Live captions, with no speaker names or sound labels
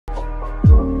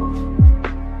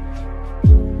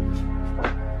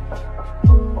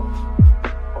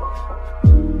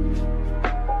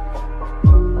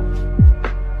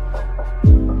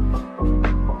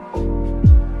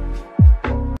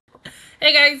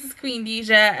Hey guys, it's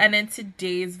Queendija, and in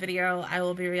today's video, I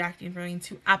will be reacting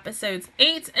to episodes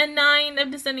 8 and 9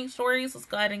 of Descending Stories. Let's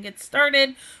go ahead and get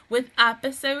started with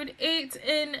episode 8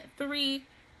 in 3,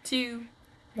 2,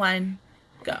 1,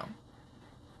 go.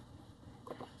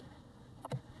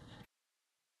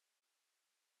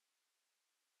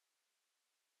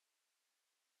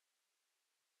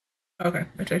 Okay,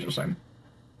 it tastes the same.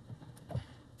 I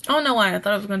don't know why, I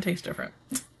thought it was going to taste different.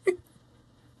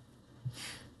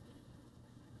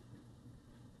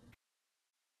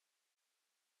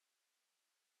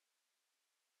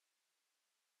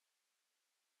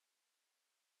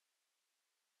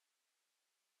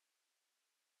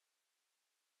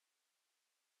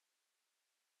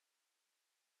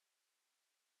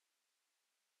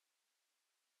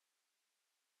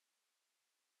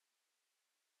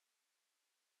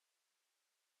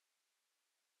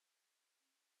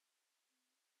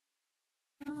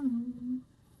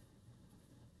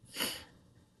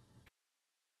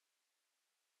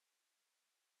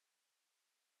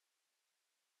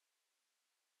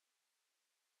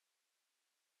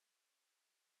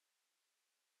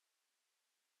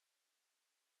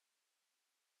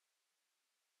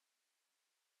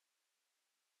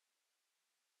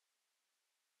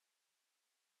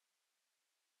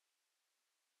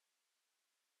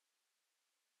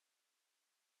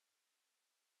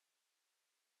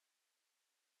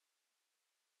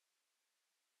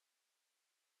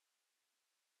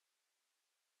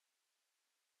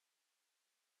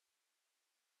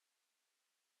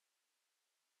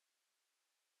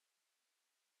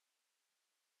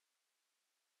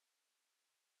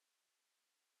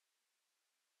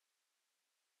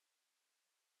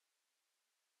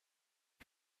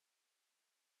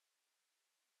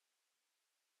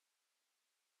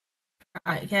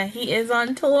 Yeah, he is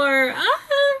on tour.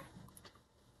 Ah!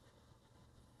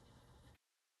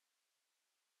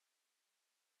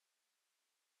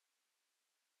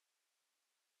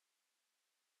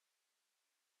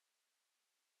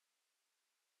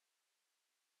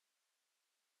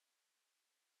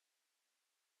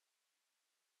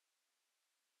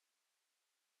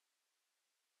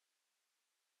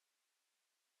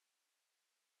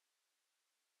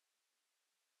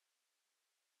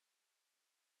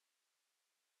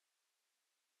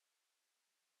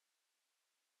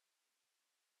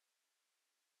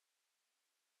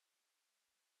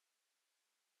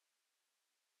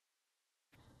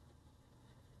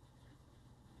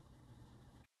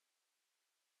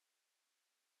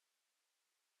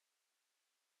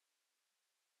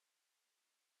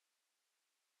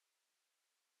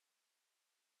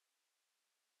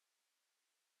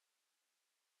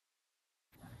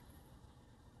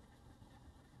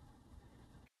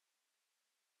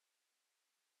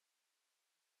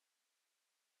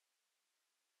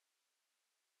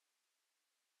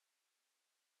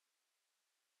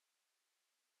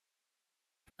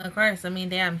 Of course, I mean,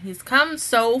 damn, he's come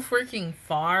so freaking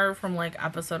far from like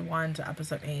episode 1 to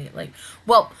episode 8. Like,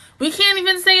 well, we can't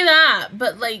even say that,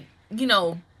 but like,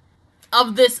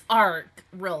 of this arc,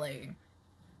 really.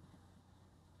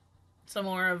 So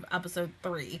more of episode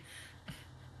 3.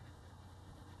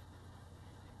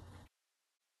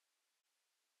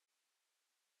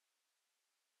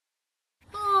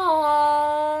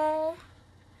 Oh.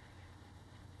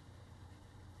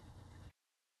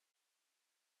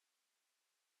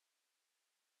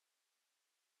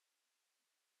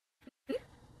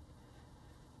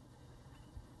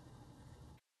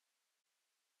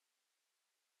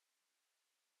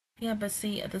 Yeah, but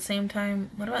see, at the same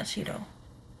time, what about Shido?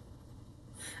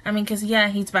 I mean, because yeah,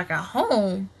 he's back at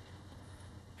home,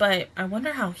 but I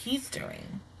wonder how he's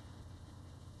doing.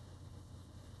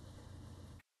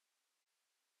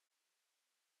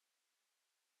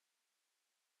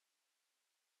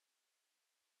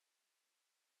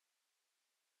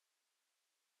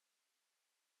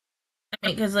 I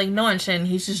mean, because like no Shin,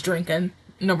 he's just drinking.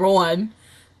 Number one,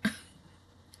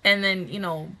 and then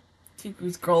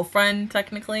Kiku's girlfriend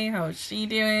technically, how is she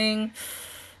doing?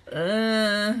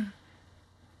 Uh.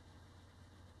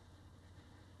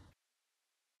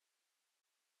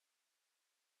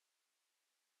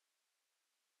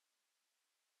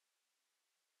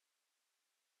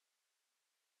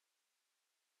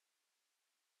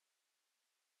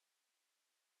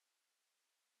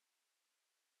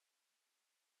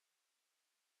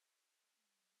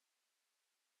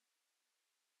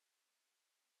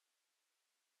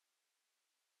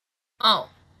 Oh,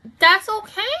 that's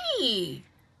okay.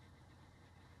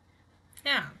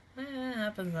 Yeah, that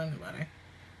happens to anybody.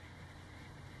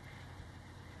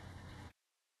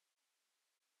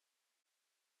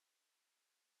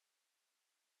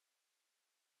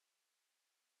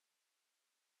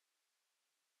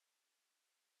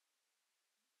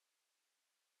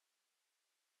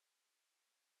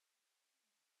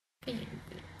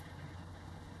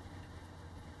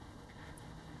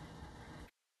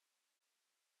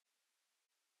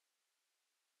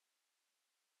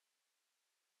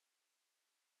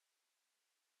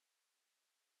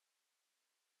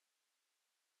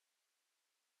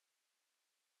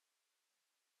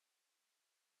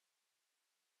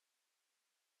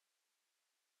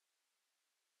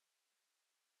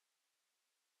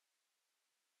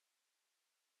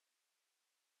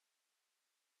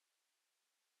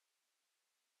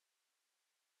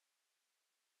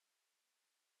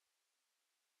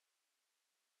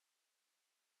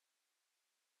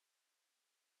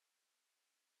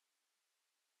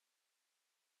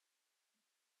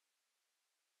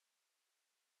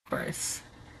 course.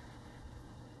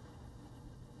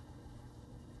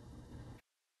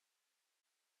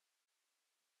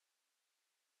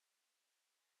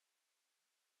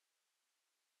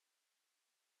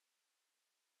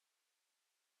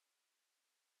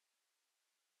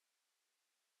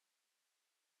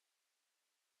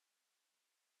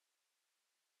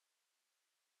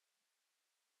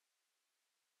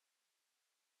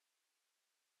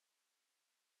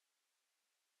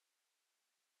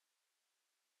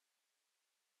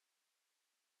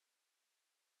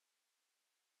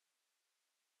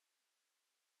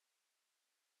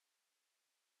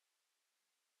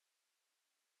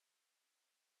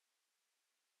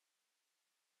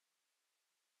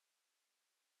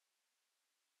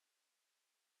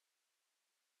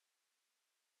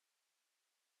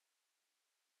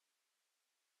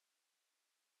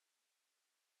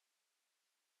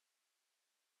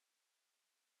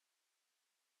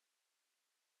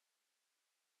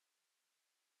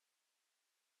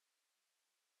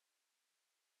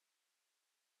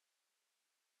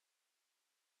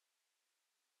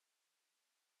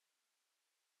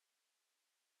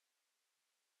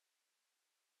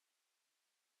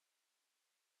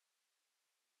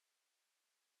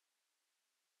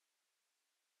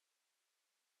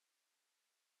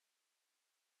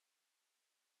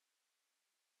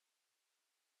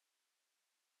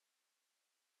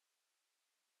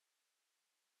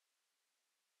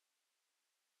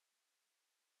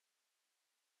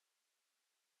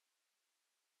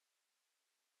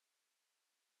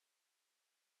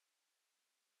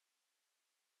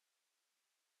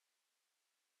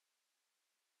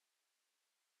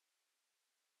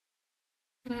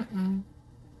 Mm-mm.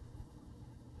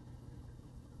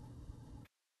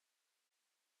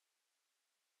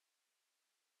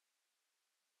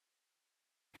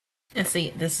 And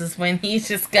see, this is when he's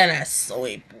just gonna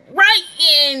sweep right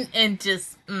in and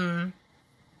just,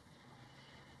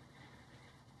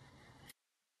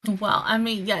 Well, I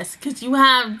mean, yes, because you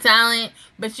have talent,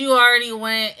 but you already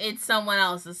went. It's someone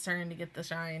else's turn to get the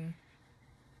shine.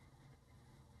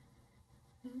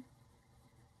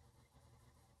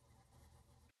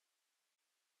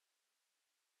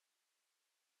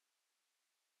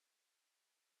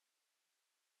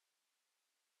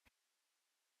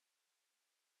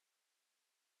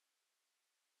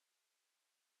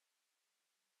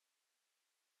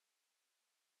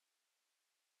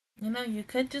 You know, you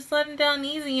could just let him down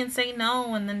easy and say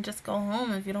no and then just go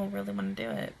home if you don't really want to do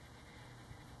it.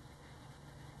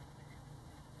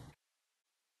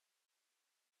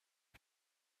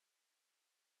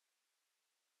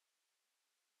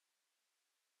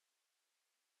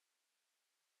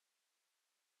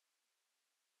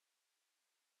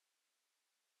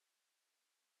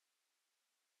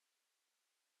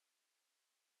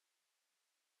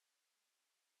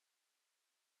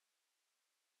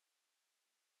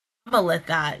 I'm gonna let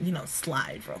that,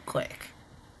 slide real quick.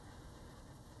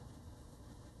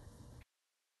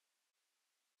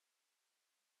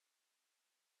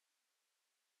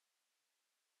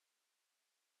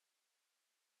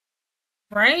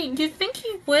 Right? You think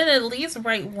he would at least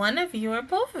write one of you or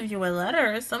both of you a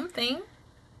letter or something?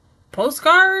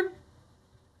 Postcard?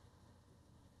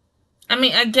 I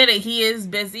mean, I get it. He is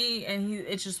busy and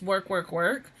it's just work, work,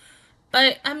 work.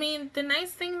 But I mean, the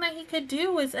nice thing that he could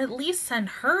do is at least send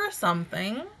her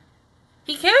something.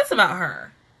 He cares about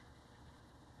her.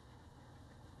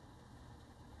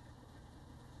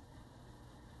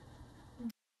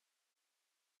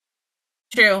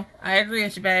 True. I agree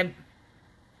with you, babe.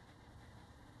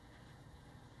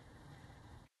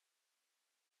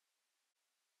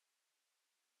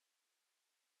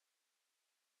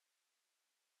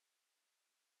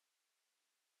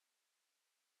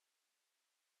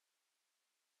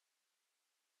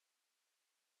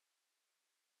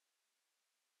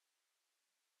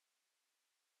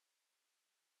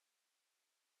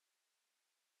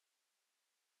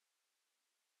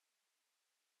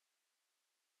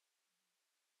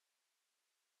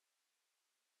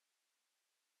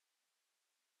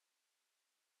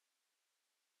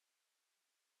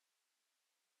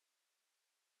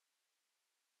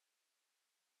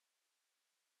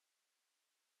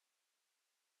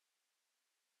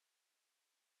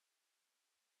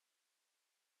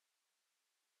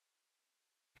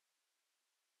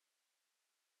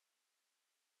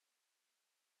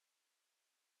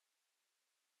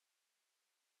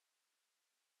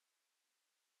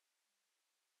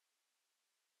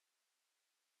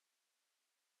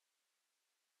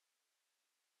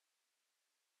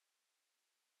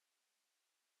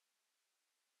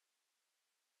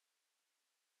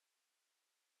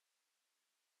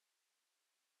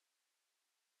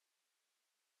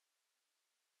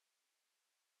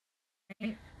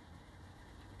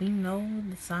 We know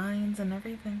the signs and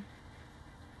everything.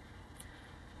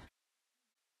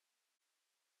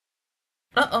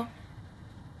 Uh-oh.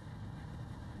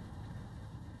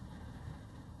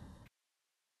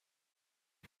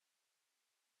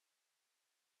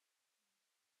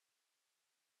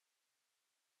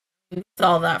 We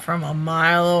saw that from a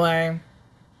mile away.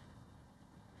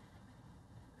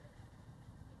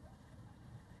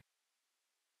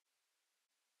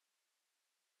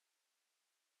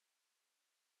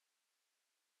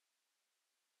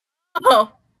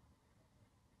 Oh.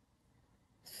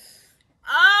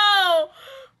 Oh!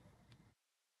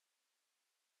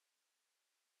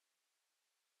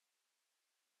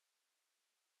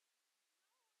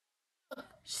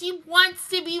 She wants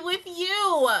to be with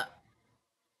you.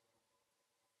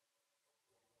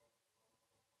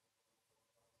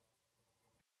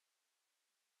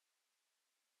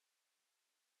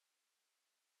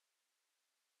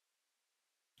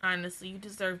 Honestly, you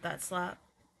deserve that slap.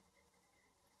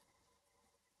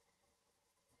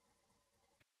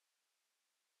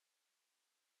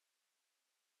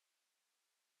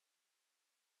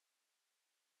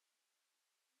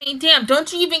 Hey, damn,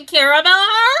 don't you even care about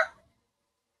her?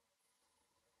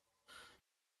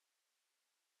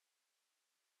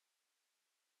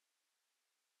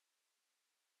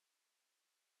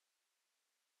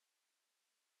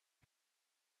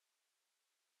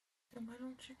 Then why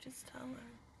don't you just tell her?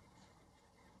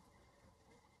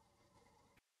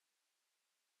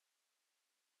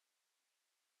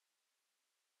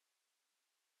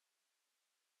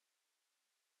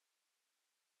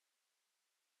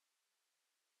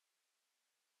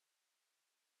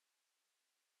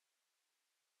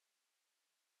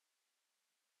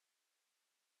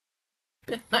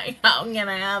 Like, how can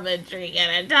I have a drink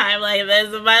at a time like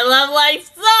this if my love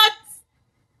life sucks?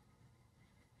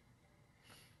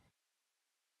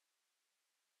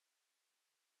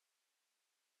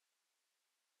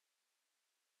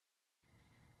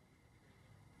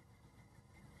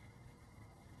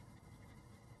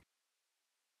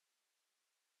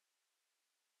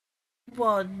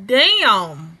 Well,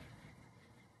 damn.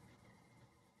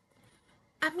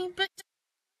 I mean, but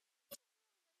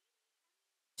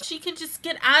she can just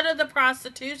get out of the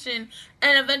prostitution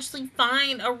and eventually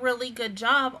find a really good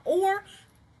job or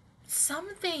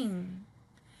something.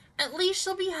 At least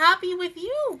she'll be happy with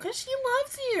you because she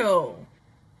loves you.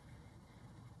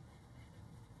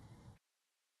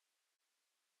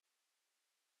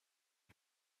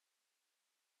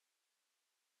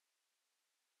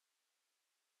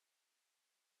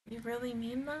 You really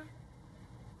mean that?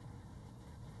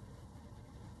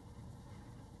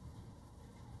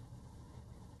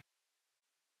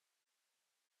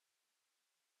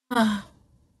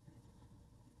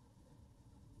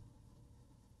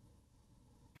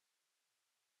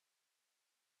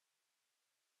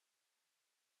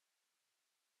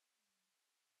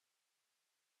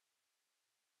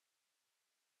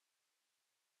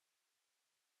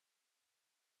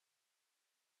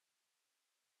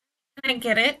 I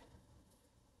get it.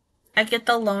 I get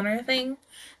the loner thing.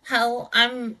 Hell, I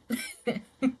am a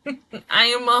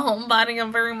homebody.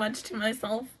 I'm very much to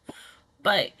myself.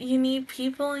 But you need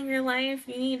people in your life.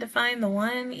 You need to find the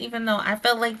one, even though I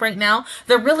feel like right now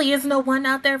there really is no one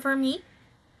out there for me.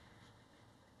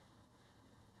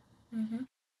 Hmm.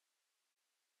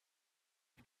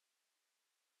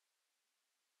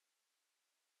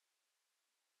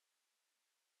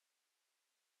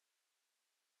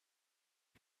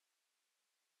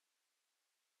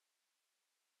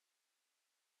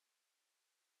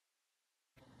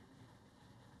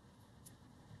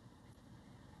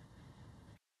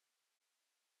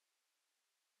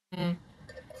 Mm.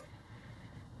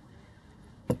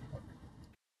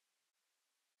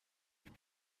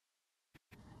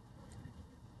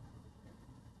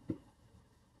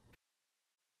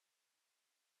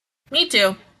 Me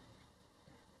too.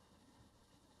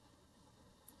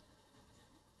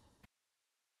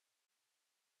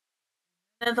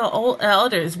 The old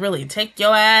elders really take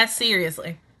your ass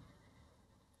seriously.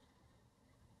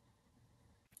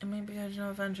 I mean, because you know,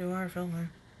 eventually you are a filler.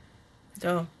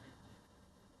 So,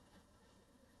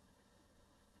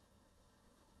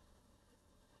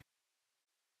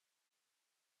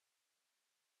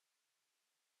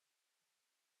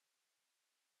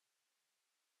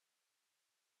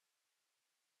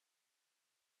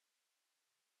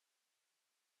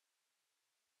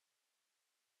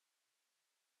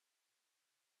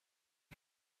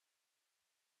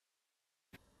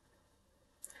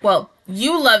 well,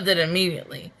 you loved it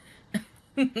immediately.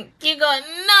 You go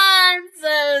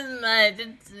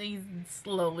nonsense. He's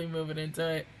slowly moving into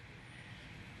it.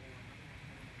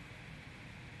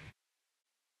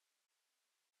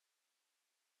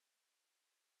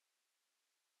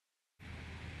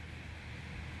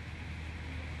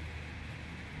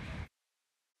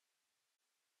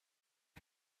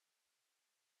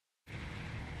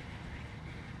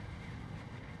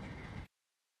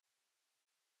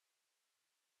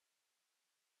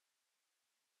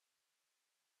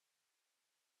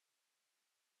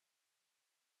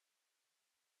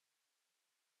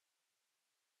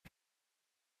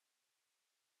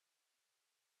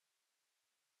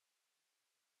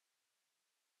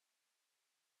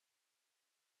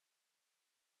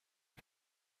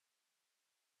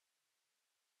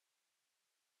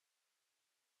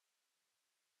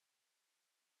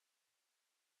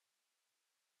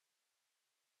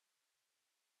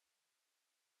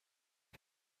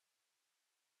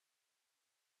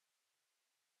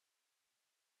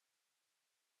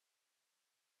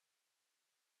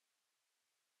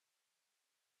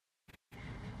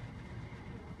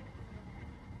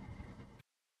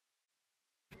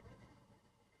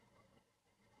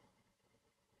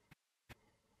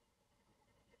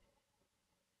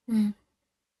 Mm.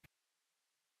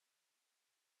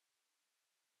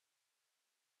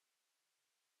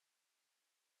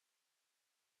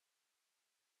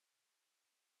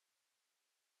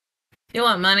 You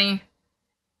want money?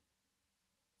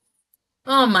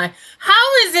 Oh my.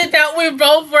 How is it that we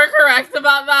both were correct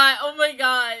about that? Oh my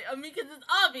god. I mean, because it's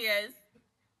obvious.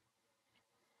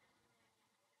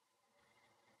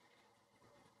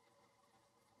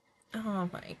 Oh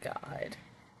my god.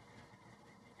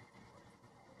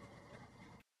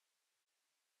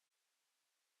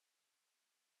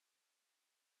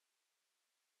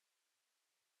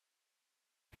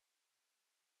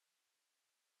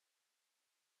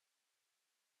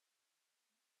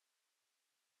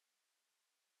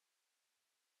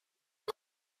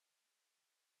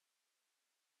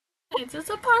 It's just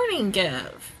a parting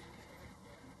gift.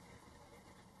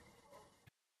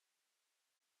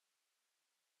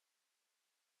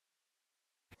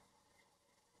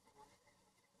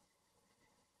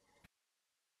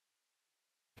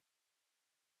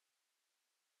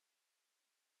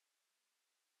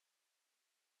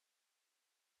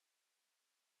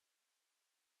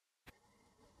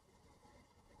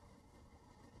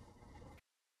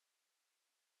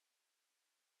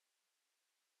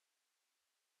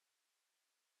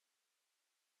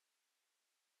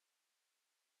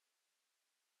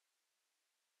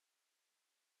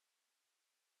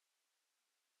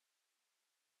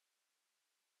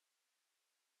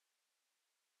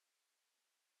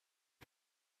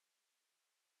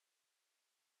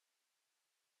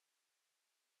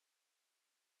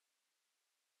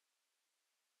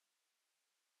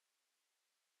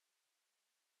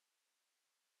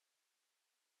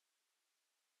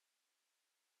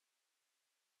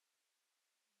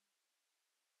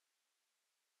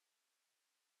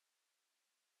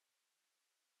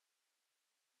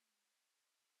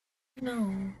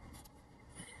 No.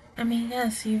 I mean,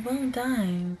 yes, you will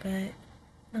die, but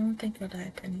I don't think you'll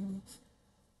die penniless.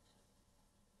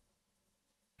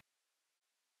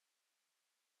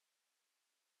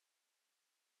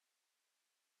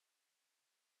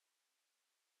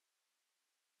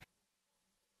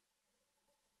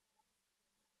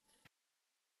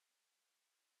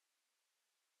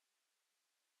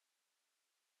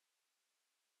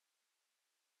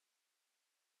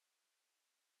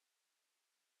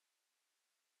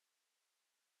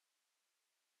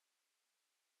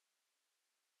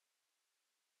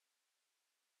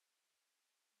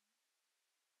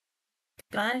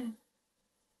 God.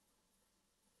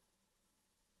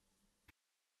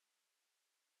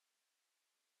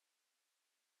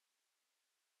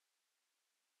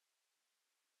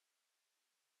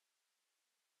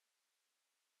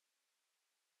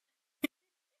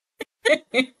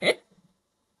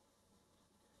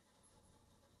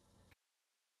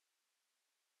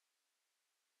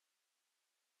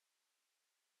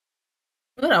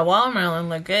 Ooh, that watermelon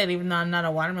look good, even though I'm not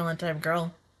a watermelon type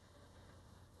girl.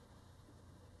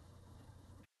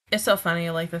 It's so funny,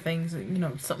 like the things,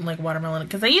 something like watermelon.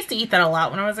 Because I used to eat that a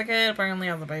lot when I was a kid, apparently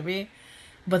as a baby.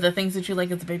 But the things that you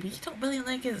like as a baby, you don't really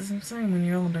like it the same when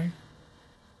you're older.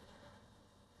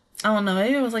 I don't know,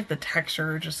 maybe it was like the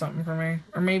texture or just something for me.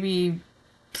 Or maybe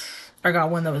I got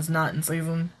one that was not in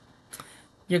season.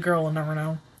 Your girl will never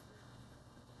know.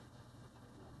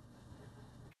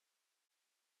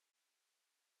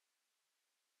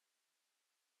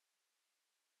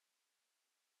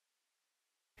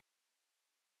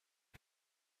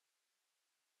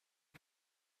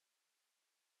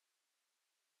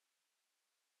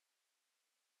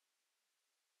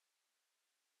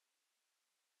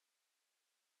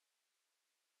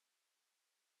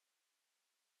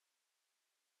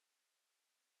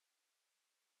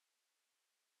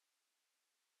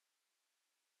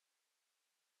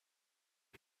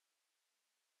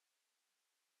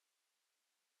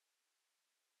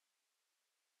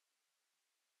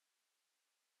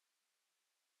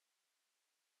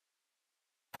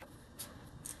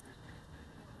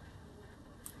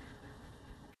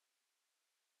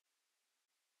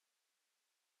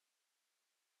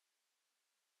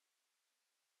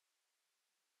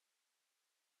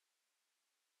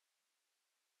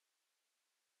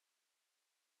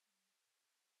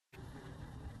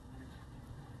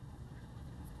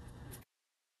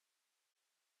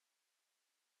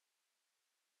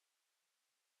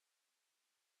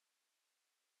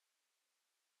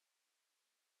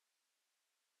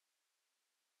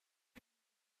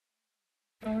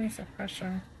 Always a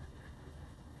pressure.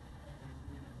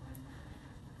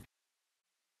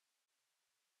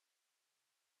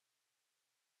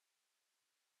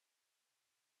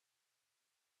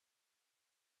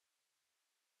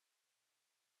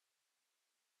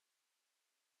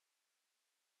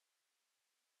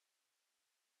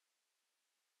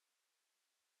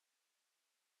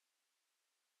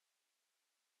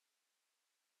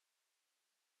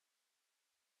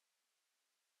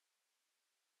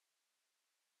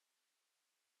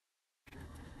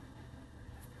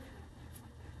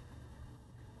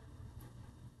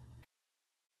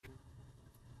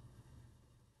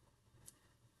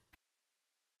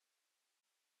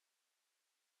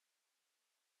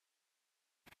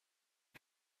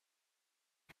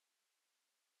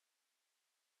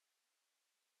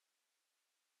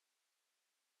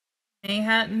 May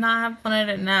not have wanted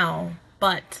it now,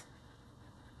 but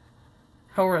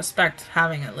he'll respect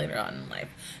having it later on in life.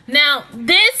 Now,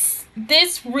 this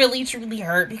really truly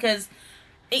hurt because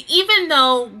even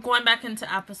though going back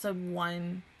into episode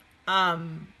 1,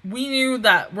 we knew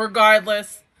that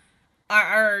regardless,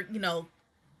 our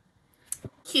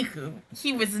Kiku,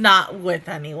 he was not with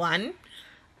anyone,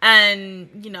 and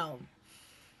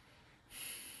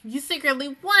you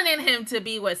secretly wanted him to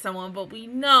be with someone, but we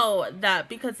know that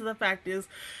because of the fact is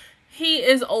he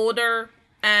is older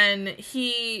and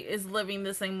he is living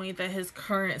the same way that his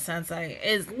current sensei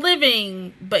is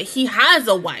living, but he has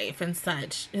a wife and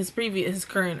such, his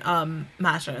current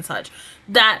master and such,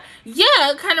 that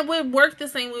yeah, it kind of would work the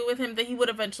same way with him, that he would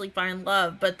eventually find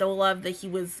love, but the love that he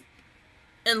was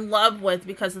in love with,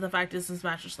 because of the fact is his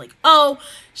master's like, oh,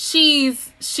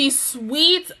 she's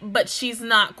sweet, but she's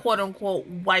not quote unquote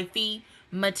wifey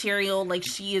material. Like,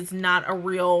 she is not a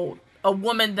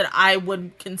woman that I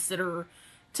would consider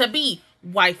to be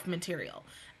wife material.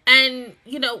 And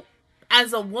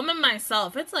as a woman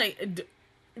myself, it's like,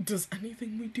 does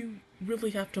anything we do really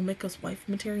have to make us wife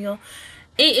material?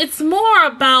 It's more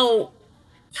about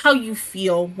how you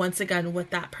feel once again with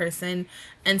that person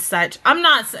and such. I'm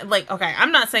not like, okay,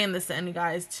 I'm not saying this to any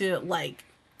guys to like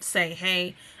say,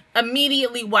 hey,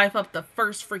 immediately wife up the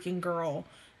first freaking girl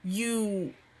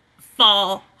you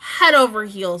fall head over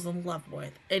heels in love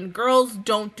with. And girls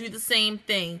don't do the same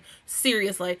thing,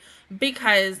 seriously,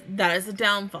 because that is a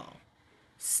downfall.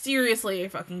 Seriously, a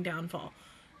fucking downfall.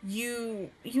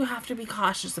 You have to be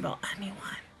cautious about anyone,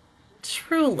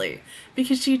 truly,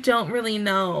 because you don't really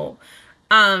know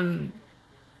um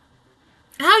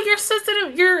how your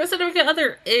significant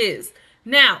other is.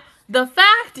 Now, the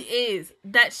fact is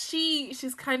that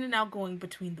she's kind of now going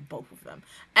between the both of them.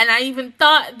 And I even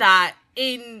thought that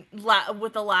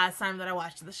with the last time that I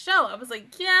watched the show, I was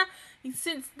like, yeah,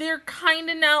 since they're kind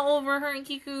of now over her and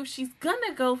Kiku, she's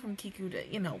gonna go from Kiku to,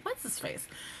 what's his face?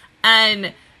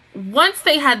 And once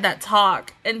they had that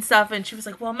talk and stuff, and she was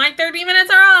like, well, my 30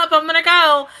 minutes are up, I'm gonna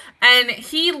go. And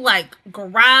he like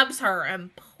grabs her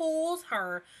and pulls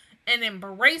her and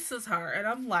embraces her. And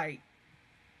I'm like,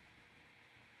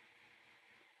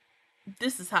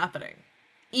 this is happening.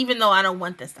 Even though I don't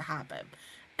want this to happen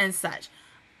and such.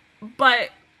 But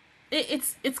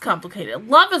it's complicated.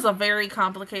 Love is a very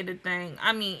complicated thing.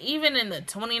 I mean, even in the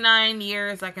 29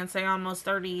 years, I can say almost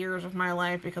 30 years of my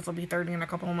life, because I'll be 30 in a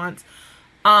couple of months.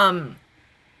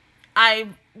 I,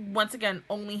 once again,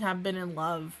 only have been in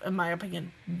love, in my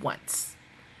opinion, once.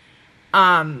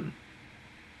 And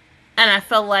I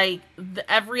feel like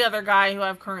every other guy who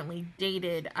I've currently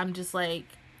dated, I'm just like,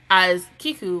 as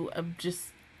Kiku, I'm just,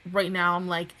 right now, I'm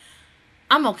like,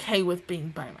 I'm okay with being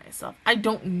by myself. I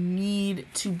don't need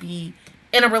to be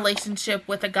in a relationship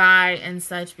with a guy and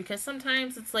such, because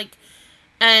sometimes it's like,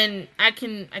 and I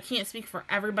can't speak for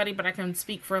everybody, but I can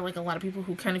speak for like a lot of people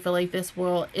who kind of feel like this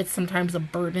world, it's sometimes a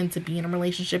burden to be in a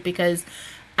relationship, because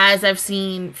as I've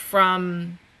seen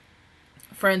from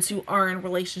friends who are in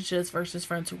relationships versus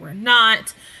friends who are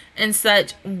not and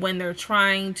such, when they're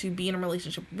trying to be in a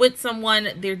relationship with someone,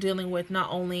 they're dealing with not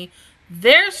only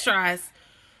their stress,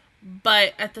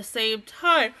 but at the same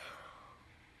time,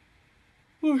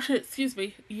 oh shit, excuse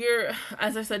me,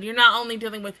 as I said, you're not only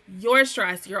dealing with your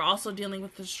stress, you're also dealing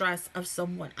with the stress of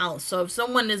someone else. So if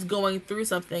someone is going through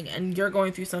something and you're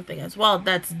going through something as well,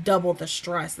 that's double the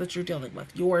stress that you're dealing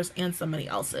with, yours and somebody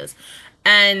else's.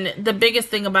 And the biggest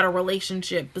thing about a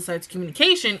relationship, besides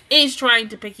communication, is trying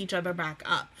to pick each other back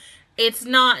up. It's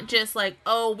not just like,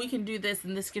 oh, we can do this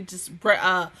and this can just put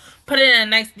it in a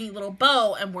nice neat little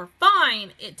bow and we're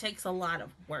fine. It takes a lot of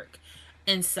work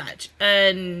and such.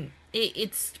 And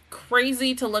it's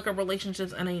crazy to look at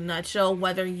relationships in a nutshell,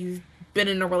 whether you've been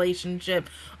in a relationship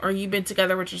or you've been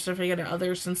together with your significant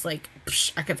other since like,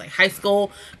 I could say high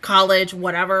school, college,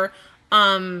 whatever,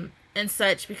 and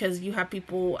such, because you have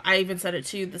people, I even said it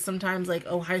too, that sometimes like,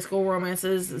 oh, high school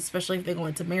romances, especially if they go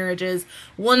into marriages,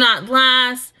 will not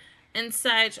last and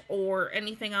such, or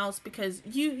anything else, because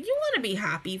you want to be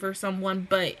happy for someone,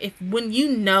 but if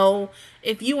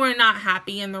you are not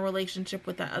happy in the relationship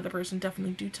with that other person,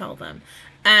 definitely do tell them.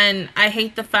 And I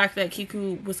hate the fact that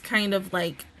Kiku was kind of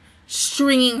like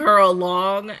stringing her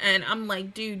along, and I'm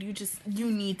like, dude, you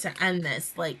need to end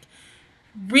this. Like,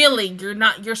 really,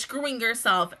 you're screwing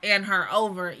yourself and her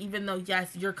over, even though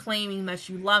yes, you're claiming that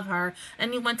you love her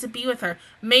and you want to be with her.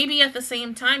 Maybe at the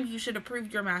same time you should have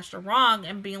proved your master wrong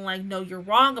and being like, no, you're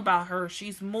wrong about her,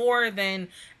 she's more than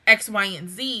X, Y, and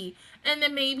Z, and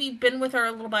then maybe been with her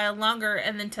a little while longer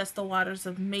and then test the waters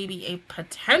of maybe a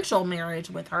potential marriage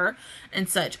with her and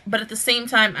such. But at the same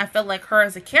time, I feel like her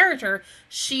as a character,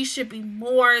 she should be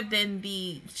more than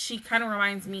she kind of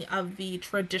reminds me of the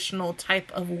traditional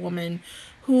type of woman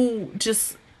who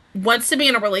just wants to be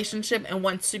in a relationship and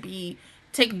wants to be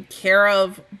taken care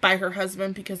of by her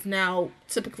husband, because now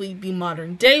typically the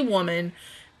modern day woman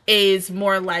is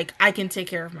more like, I can take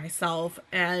care of myself,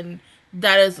 and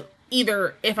that is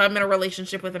either if I'm in a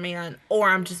relationship with a man or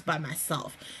I'm just by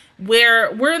myself.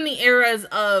 Where we're in the eras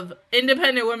of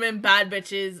independent women, bad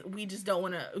bitches, we just don't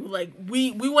want to, like,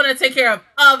 we want to take care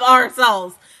of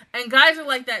ourselves, and guys are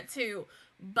like that too.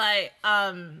 But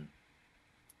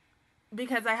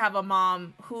because I have a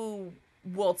mom who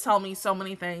will tell me so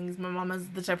many things. My mom is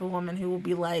the type of woman who will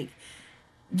be like,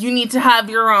 you need to have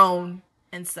your own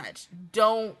and such.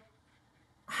 Don't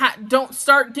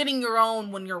start getting your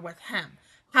own when you're with him.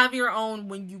 Have your own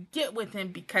when you get with him,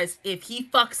 because if he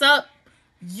fucks up,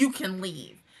 you can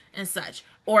leave and such.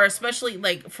 Or especially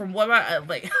like from what I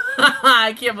like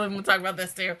I can't believe we're talking about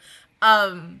this too.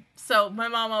 So my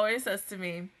mom always says to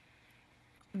me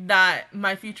that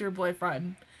my future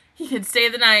boyfriend, he can stay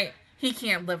the night, he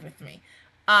can't live with me.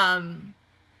 Um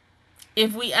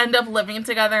if we end up living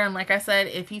together, and like I said,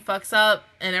 if he fucks up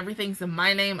and everything's in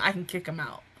my name, I can kick him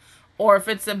out. Or if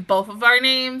it's in both of our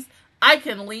names, I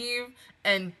can leave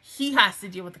and he has to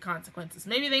deal with the consequences.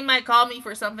 Maybe they might call me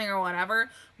for something or whatever,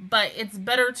 but it's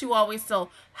better to always still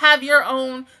have your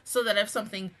own, so that if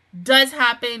something does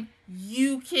happen,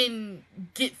 you can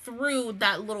get through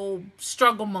that little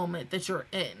struggle moment that you're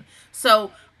in.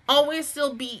 So always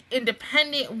still be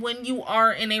independent when you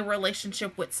are in a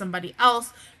relationship with somebody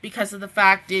else, because of the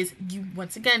fact is, you,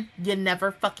 once again, you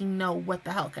never fucking know what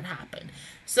the hell can happen.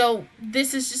 So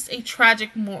this is just a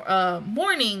tragic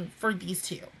morning for these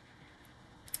two,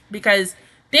 because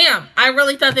damn, I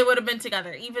really thought they would have been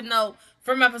together, even though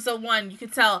from episode 1 you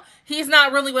could tell he's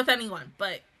not really with anyone.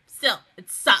 But still, it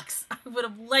sucks. I would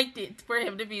have liked it for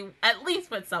him to be at least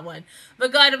with someone.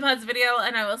 But go ahead and pause the video,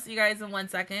 and I will see you guys in 1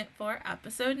 second for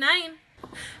episode 9.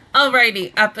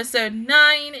 Alrighty, episode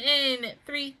 9 in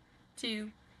 3,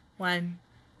 2, 1,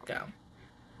 go.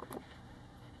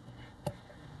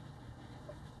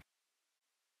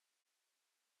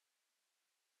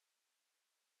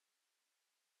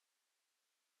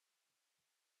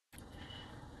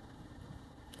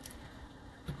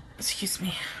 Excuse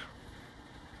me.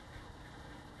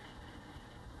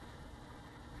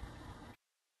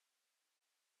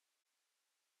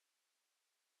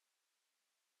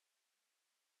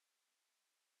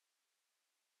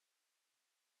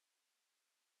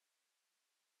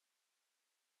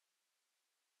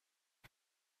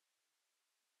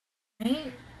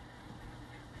 Right?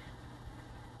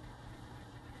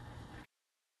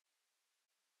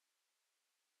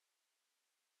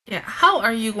 Yeah, how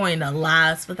are you going to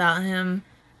last without him?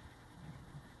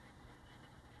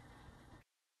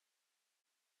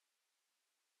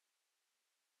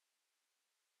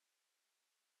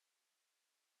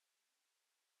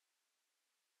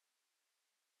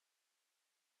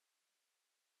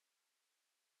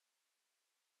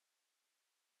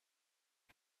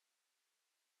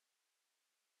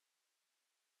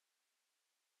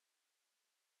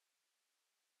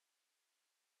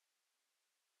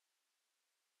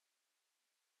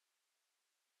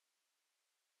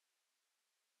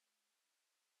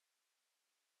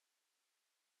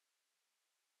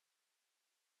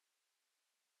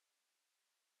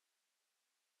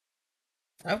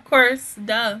 Of course,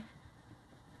 duh.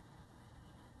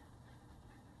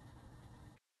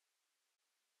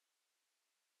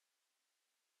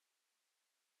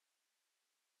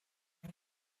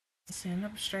 Stand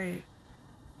up straight.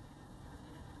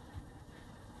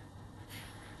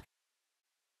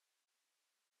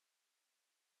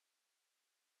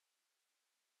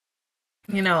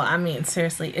 You know, I mean,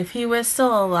 seriously, if he was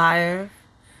still alive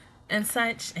and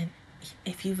such, and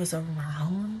if he was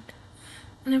around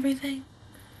and everything,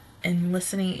 and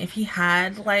listening, if he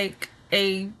had like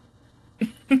a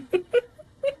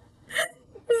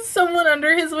someone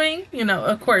under his wing, you know,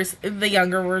 of course, the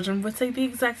younger version would say the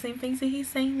exact same things that he's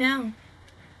saying now.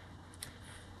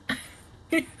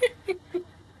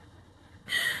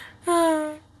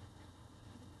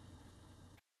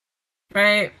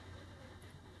 Right?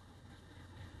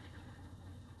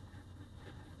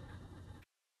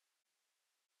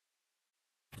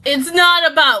 It's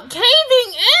not about caving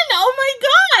in. Oh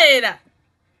my god.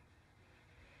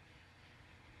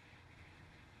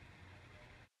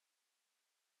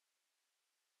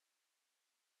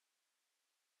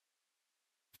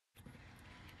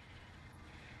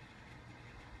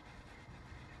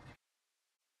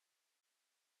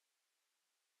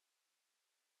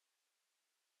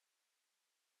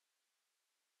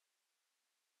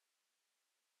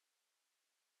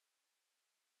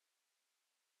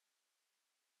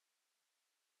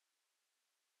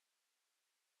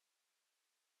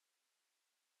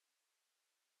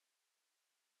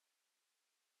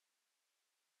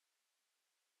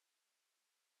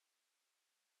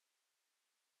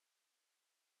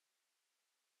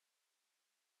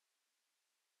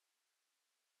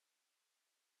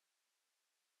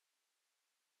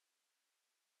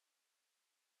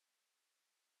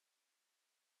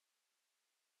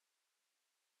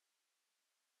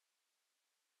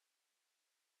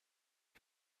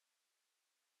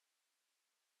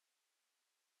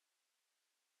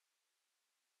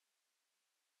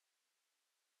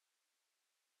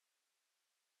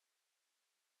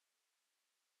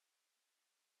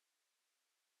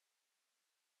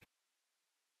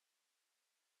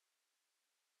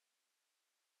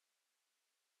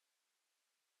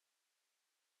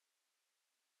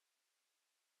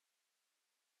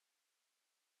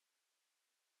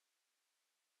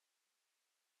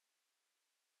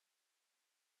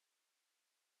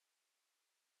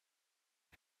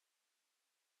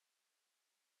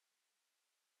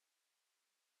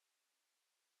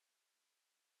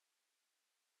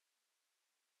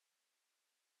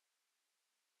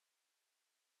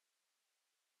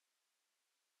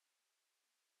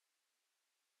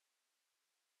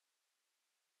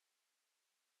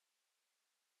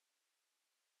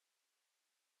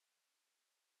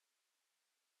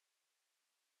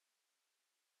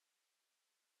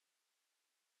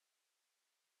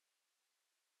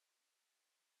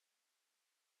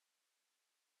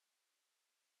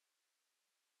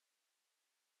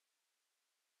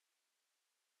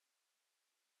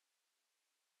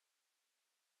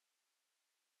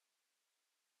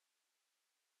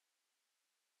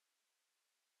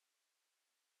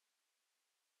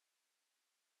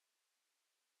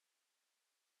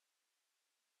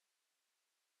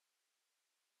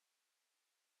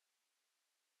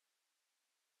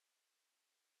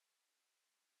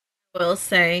 I will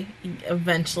say,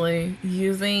 eventually,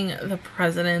 using the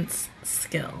president's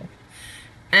skill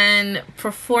and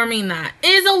performing that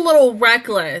is a little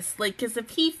reckless. Like, because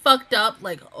if he fucked up,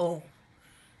 like, oh,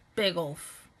 big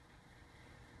oaf.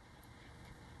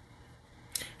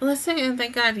 Let's say, and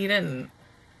thank God he didn't.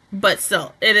 But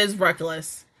still, it is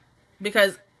reckless.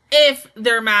 Because if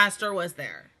their master was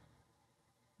there.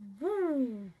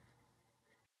 Woo.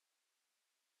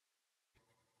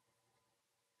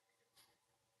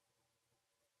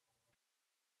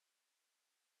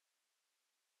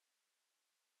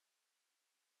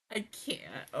 I can't.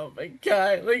 Oh my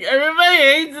god. Like, everybody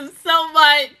hates him so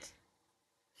much.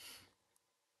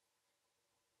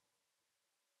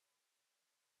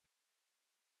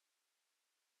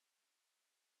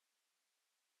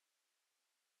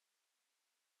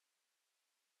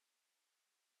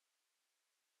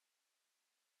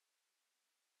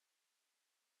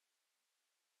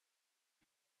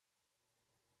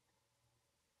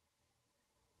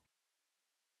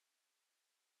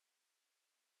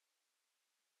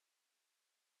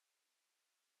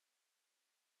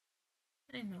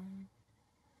 I know.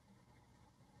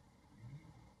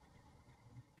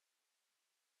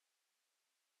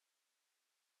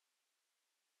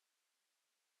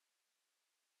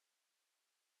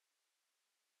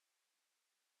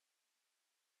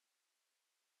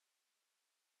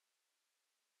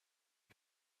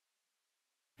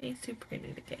 He's too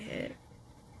pretty to get hit.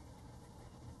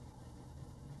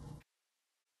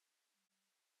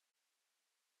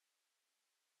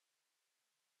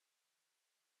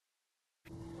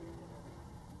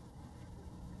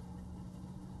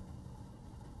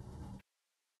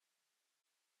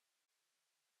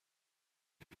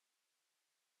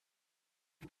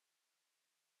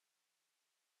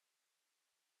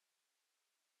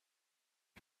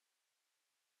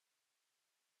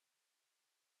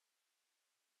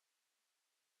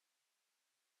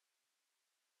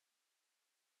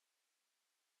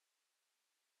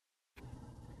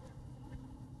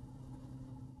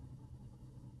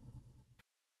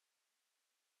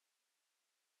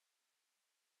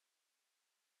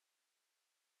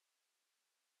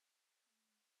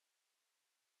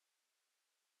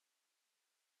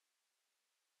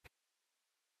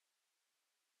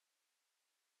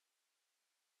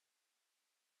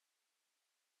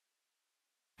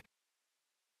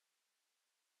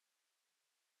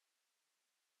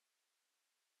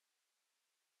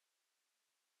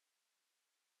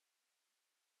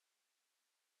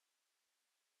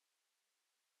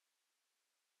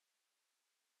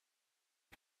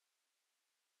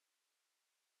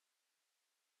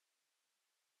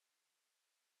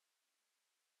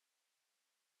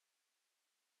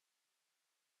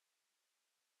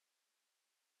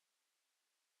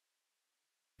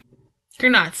 You're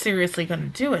not seriously gonna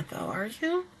do it, though, are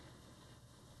you?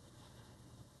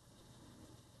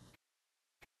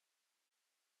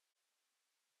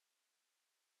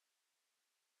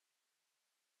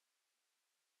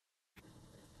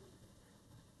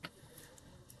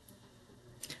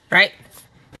 Right?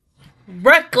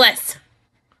 Reckless!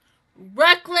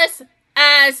 Reckless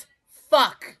as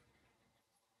fuck.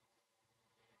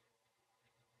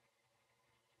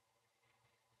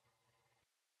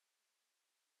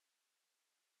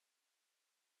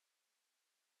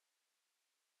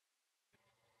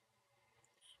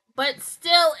 But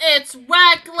still, it's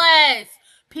reckless.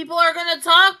 People are gonna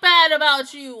talk bad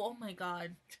about you. Oh my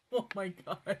god. Oh my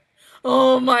god.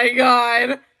 Oh my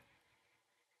god.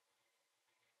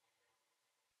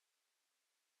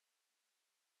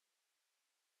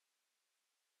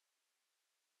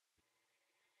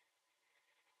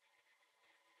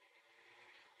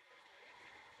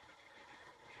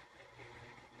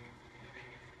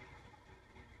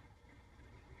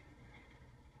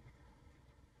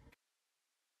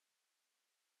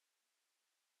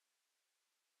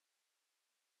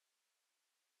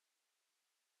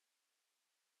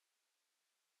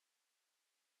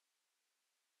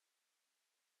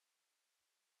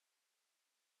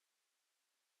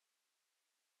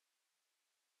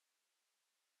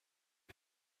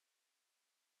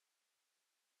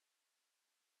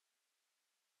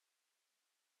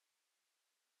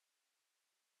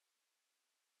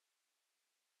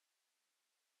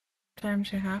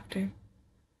 Sometimes you have to.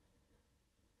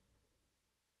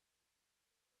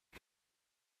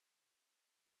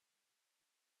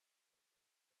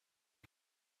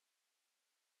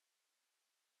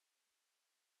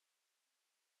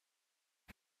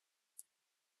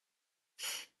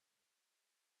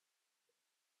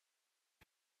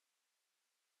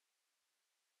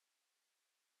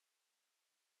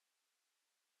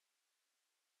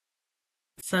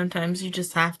 Sometimes you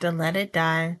just have to let it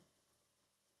die.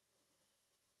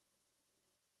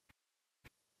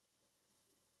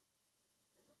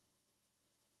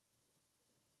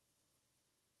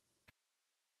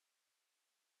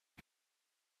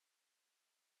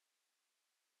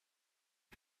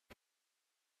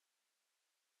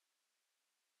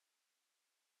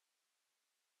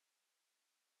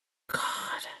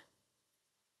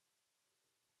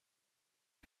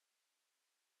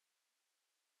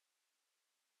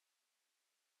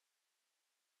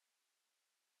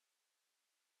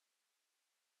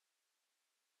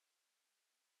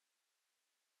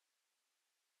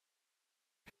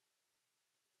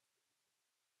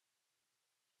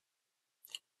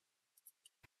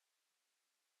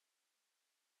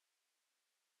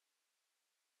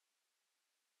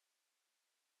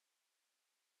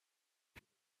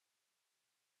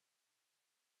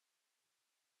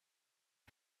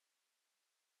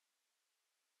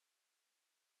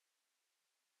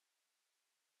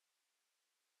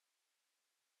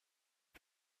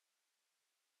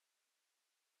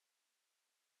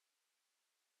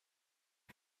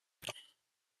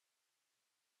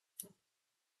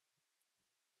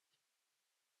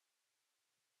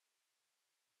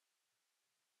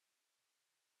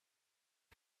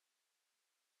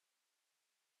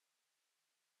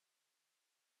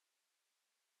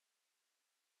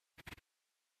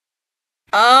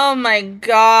 Oh my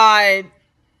god.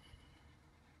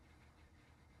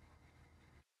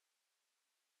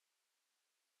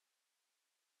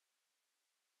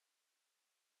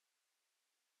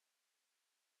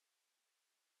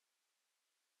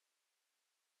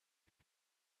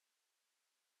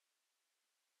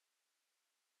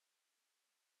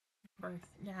 Course,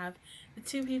 you have the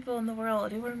two people in the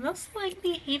world who are most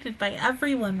likely hated by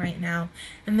everyone right now,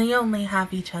 and they only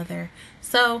have each other.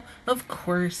 So, of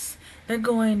course, they're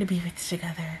going to be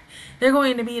together. They're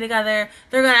going to be together.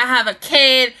 They're going to have a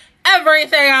kid.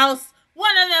 Everything else,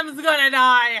 one of them's going to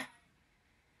die.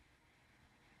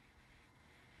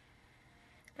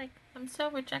 Like, I'm so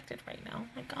rejected right now.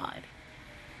 My God.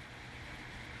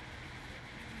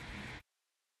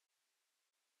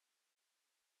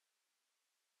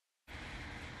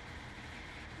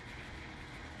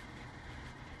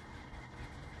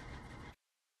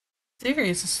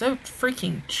 Series is so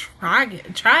freaking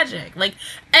tragic. Like,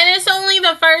 and it's only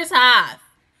the first half.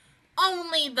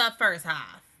 Only the first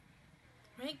half.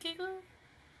 Right, Giggler?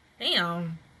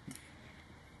 Damn.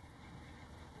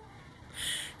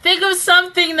 Think of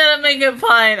something that'll make it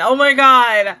fun. Oh my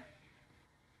god.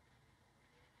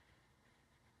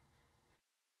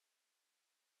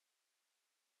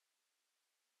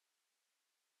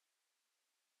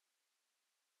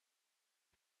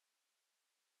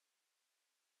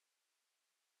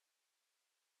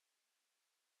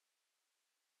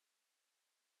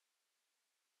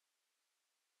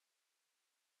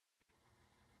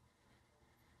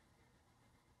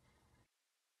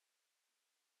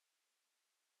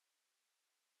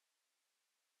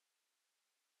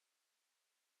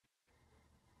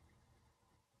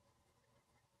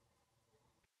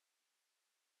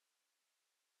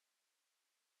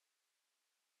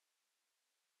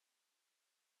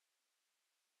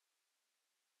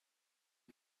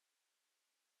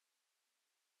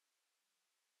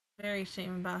 Very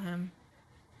shame about him.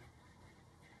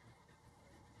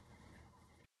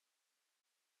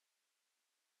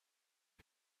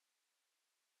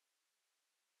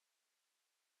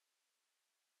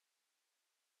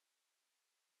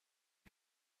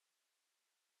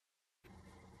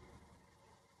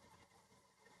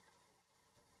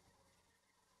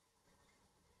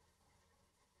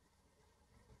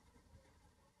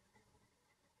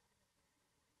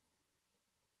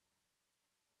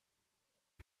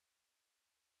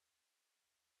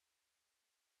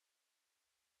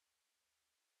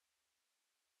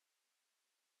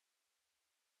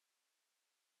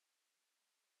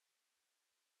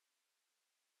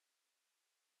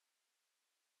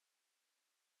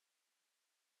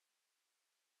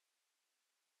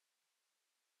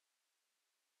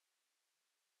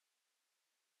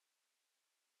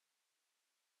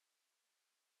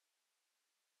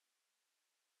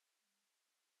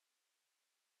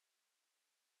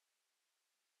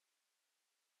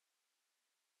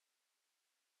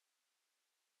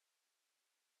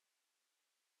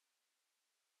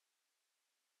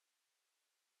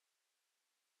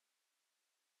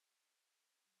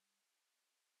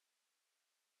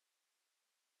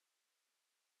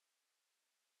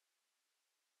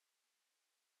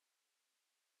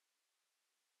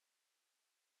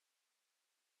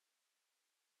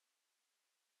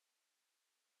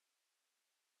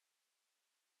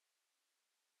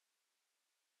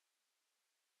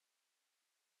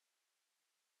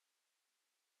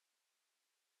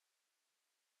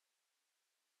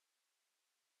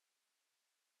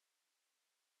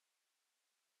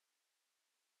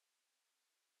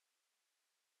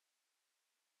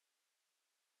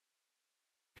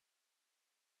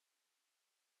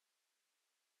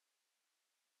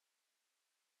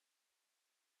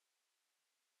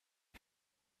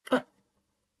 But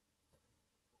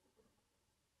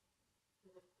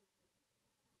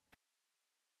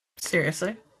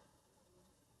seriously.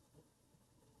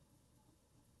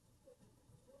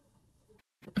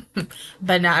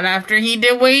 But not after he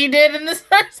did what he did in this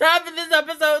first half of this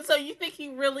episode, so you think he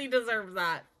really deserves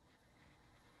that?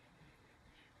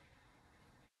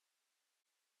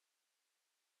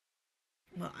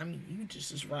 Well, I mean, you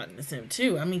just as rotten as him,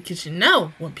 too. I mean, because you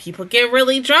know, when people get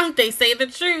really drunk, they say the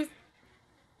truth.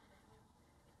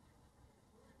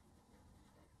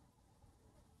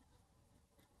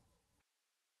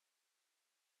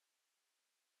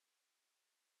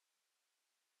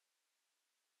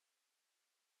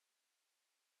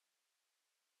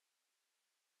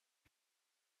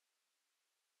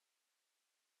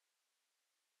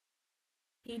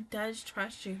 He does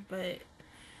trust you, but.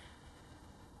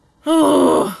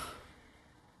 Oh.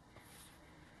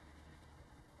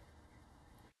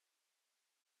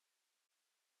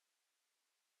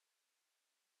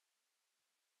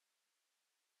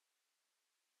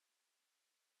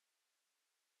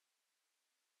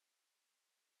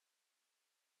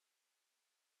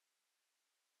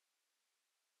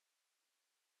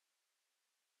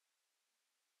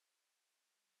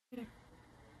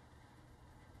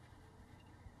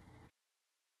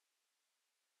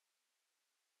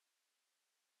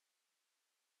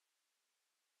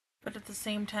 But at the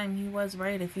same time, he was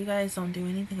right. If you guys don't do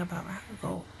anything about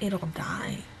Rakugo, it'll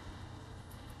die.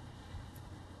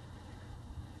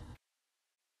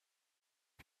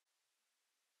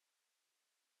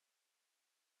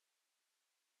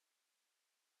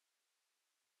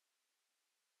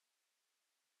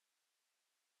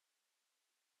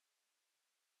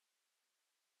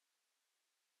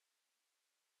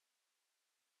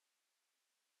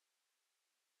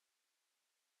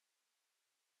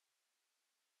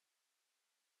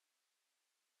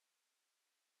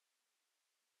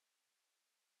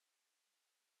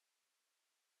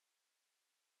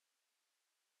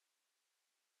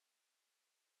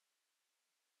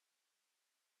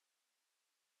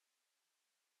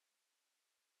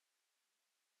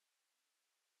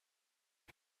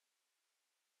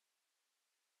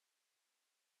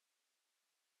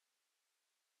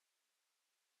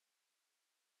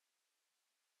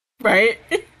 Right?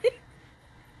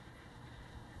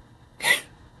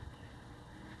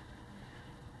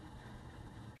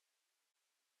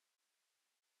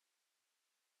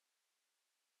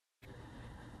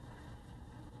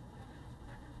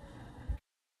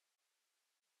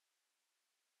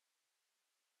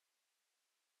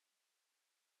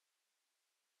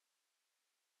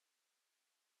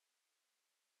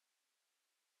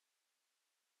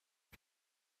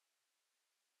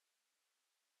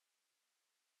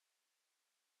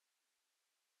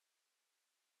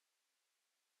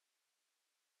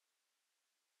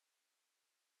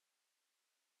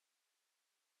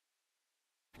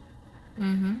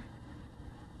 Mm-hmm.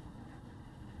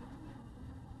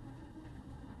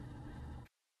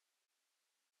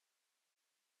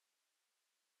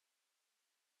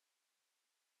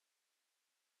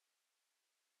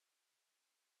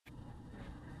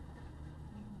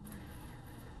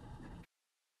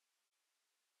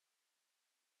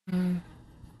 Mm.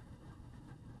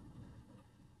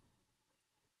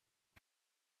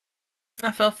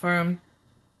 I feel for him.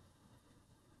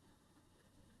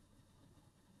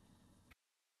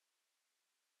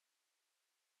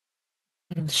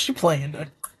 She playing to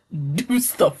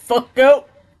deuce the fuck out.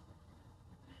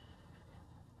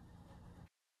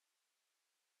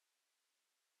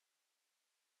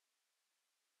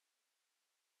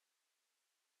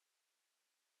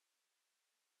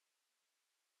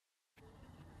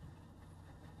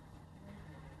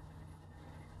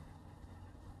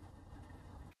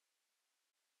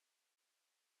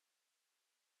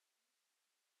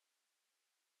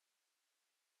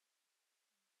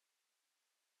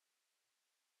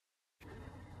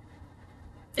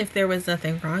 If there was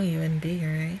nothing wrong, you wouldn't be here,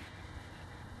 right?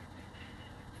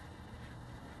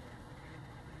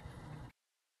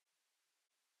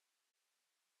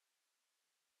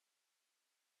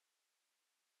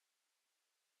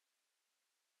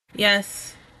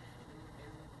 Yes.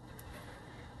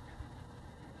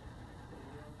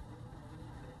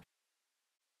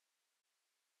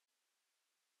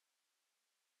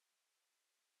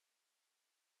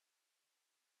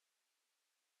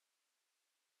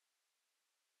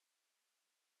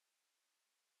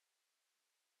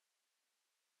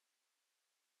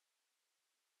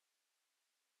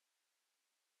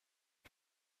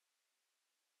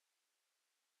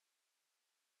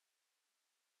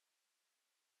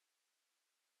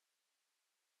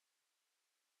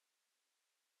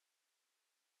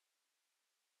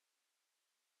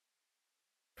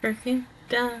 Perfume.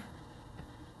 Duh.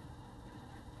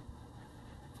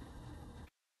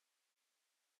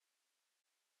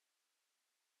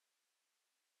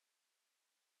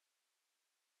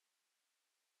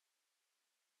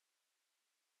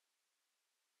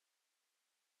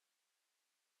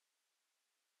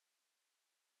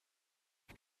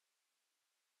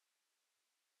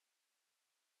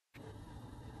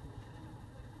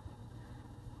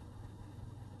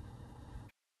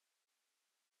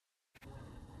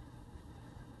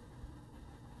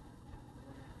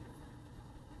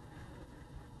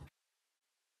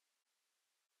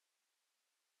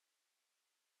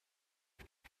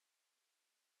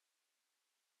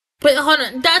 But hold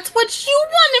on, that's what you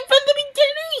wanted from the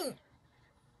beginning.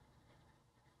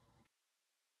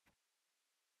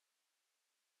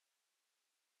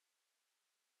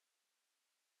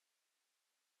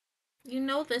 You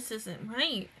know this isn't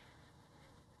right.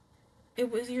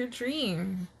 It was your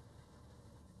dream.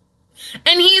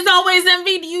 And he's always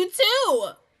envied you too.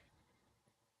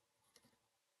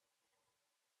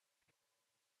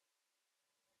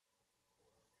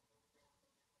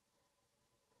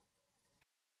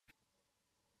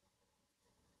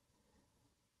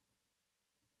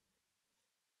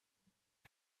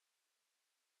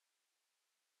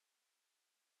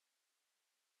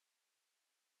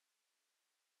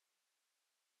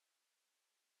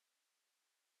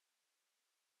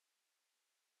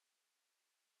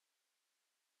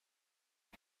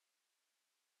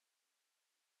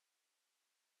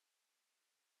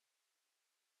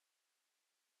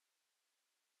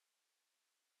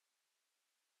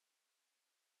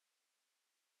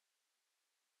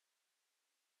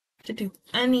 to do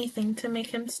anything to make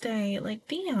him stay. Like,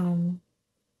 damn.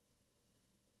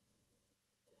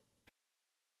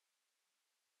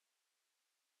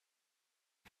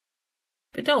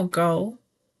 But don't go.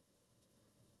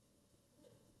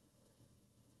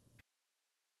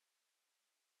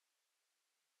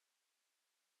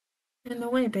 In a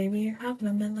way, baby, you're having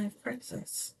a midlife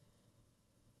crisis.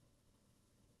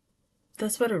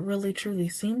 That's what it really truly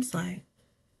seems like.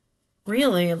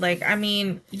 Really, like, I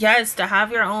mean, yes, to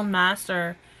have your own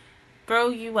master throw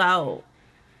you out,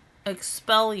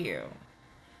 expel you,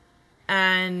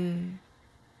 and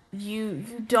you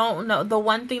don't know the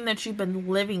one thing that you've been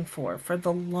living for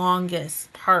the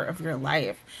longest part of your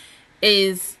life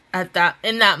is at that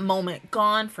in that moment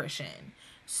gone for Shin.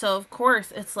 So of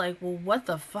course it's like, well, what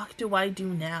the fuck do I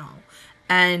do now?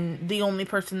 And the only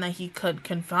person that he could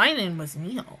confide in was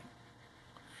Neil.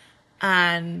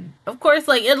 And of course,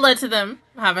 like, it led to them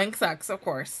having sex, of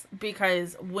course,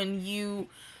 because when you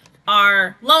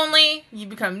are lonely, you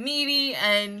become needy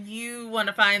and you want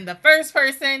to find the first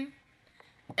person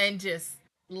and just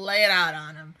lay it out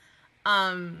on them.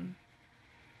 Um,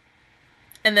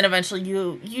 and then eventually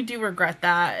you do regret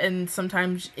that, and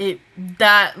sometimes it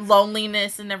that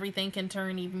loneliness and everything can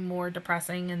turn even more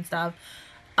depressing and stuff.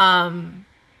 Um,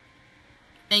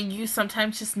 and you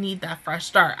sometimes just need that fresh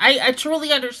start. I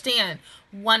truly understand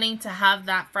wanting to have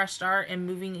that fresh start and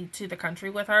moving to the country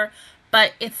with her,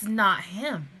 but it's not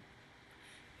him.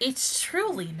 It's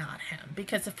truly not him,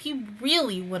 because if he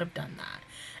really would have done that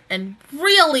and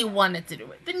really wanted to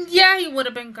do it, then yeah, he would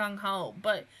have been gung ho.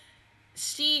 But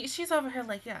she's over here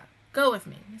like, yeah, go with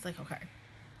me. He's like, okay,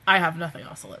 I have nothing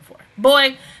else to live for.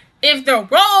 Boy, if the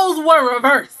roles were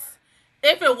reversed,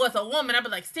 if it was a woman, I'd be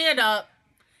like, stand up,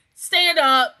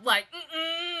 like,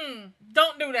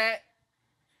 don't do that.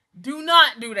 Do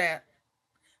not do that.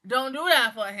 Don't do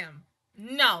that for him.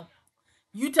 No.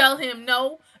 You tell him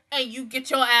no, and you get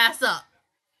your ass up.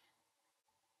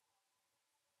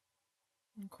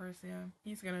 Of course, yeah.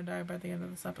 He's gonna die by the end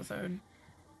of this episode.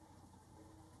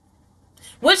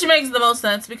 Which makes the most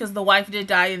sense because the wife did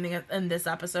die in this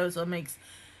episode, so it makes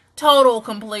total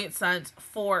complete sense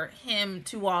for him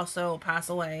to also pass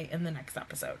away in the next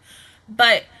episode.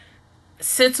 But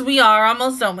since we are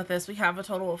almost done with this, we have a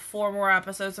total of 4 more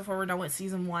episodes before we're done with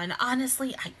season 1.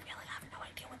 Honestly, I really have no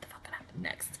idea what the fuck can happen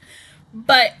next.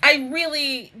 But I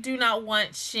really do not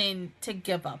want Shin to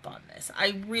give up on this.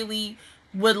 I really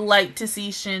would like to see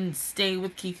Shin stay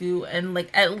with Kiku and, like,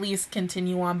 at least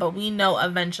continue on. But we know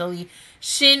eventually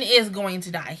Shin is going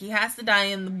to die. He has to die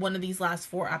in one of these last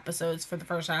 4 episodes for the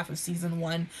first half of season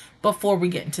 1 before we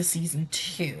get into season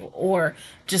 2, or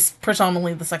just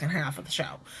predominantly the second half of the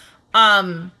show.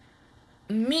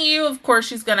 Miyu, of course,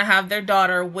 she's gonna have their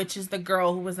daughter, which is the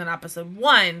girl who was in episode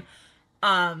 1,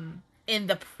 in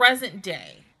the present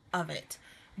day of it.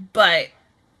 But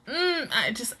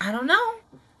I don't know.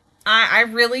 I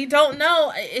really don't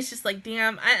know. It's just like,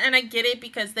 damn. And I get it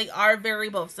because they are very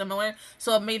both similar.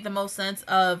 So it made the most sense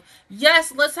of,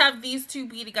 yes, let's have these two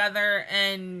be together,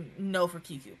 and no for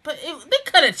Kiku. But they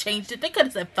could have changed it. They could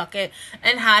have said fuck it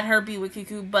and had her be with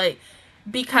Kiku. But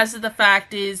because of the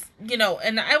fact is,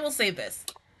 and I will say this.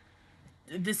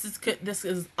 This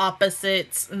is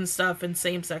opposites and stuff and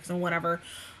same sex and whatever.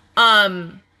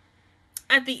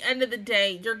 At the end of the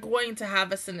day, you're going to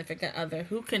have a significant other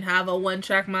who can have a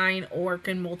one-track mind or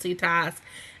can multitask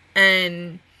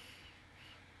and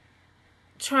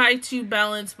try to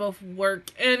balance both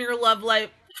work and your love life.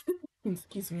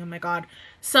 Excuse me, oh my god.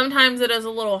 Sometimes it is a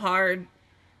little hard,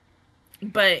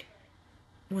 but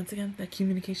once again, that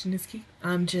communication is key.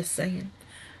 I'm just saying.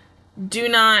 Do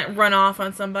not run off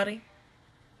on somebody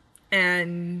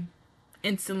and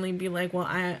instantly be like, well,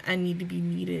 I need to be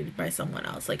needed by someone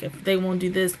else. Like, if they won't do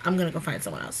this, I'm gonna go find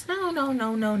someone else.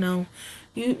 No.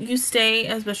 You stay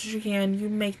as best as you can. You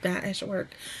make that as work.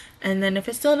 And then if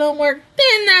it still don't work,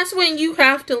 then that's when you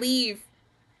have to leave.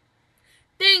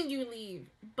 Then you leave.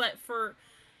 But for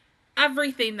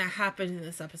everything that happened in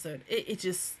this episode,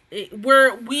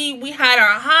 we had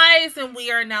our highs and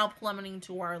we are now plummeting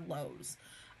to our lows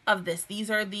of this.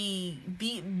 These are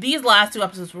these last 2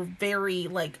 episodes were very,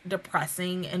 like,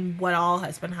 depressing, and what all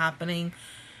has been happening.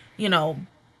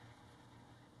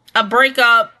 A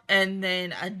breakup and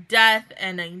then a death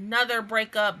and another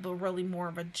breakup, but really more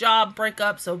of a job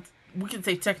breakup. So we can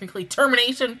say technically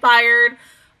termination, fired.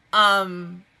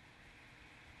 The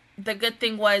good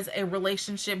thing was a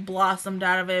relationship blossomed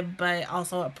out of it, but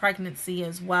also a pregnancy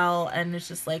as well. And it's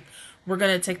just like, we're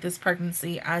going to take this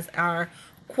pregnancy as our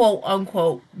quote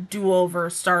unquote do over,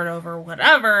 start over,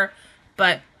 whatever.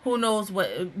 But who knows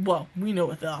we know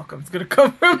what the outcome's going to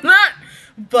come from that.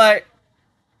 But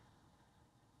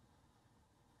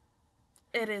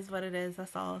it is what it is.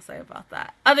 That's all I'll say about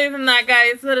that. Other than that,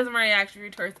 guys, that is my reaction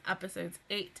towards episodes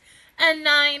 8 and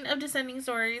 9 of Descending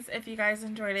Stories. If you guys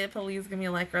enjoyed it, please give me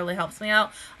a like. It really helps me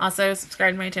out. Also,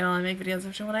 subscribe to my channel. I make videos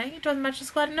of what I join the Mush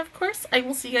Squad. And of course, I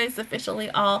will see you guys officially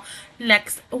all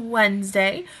next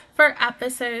Wednesday for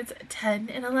episodes 10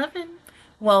 and 11.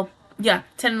 Well, yeah,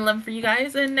 10 and 11 for you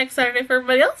guys, and next Saturday for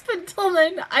everybody else. But until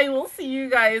then, I will see you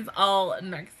guys all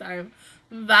next time.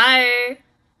 Bye!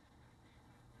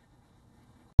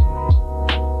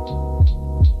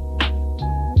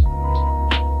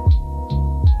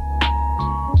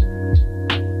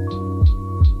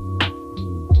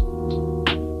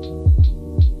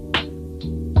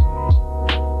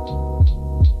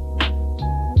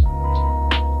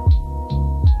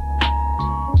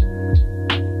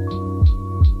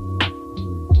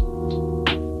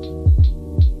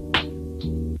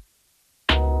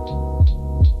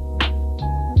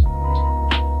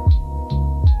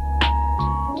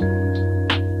 You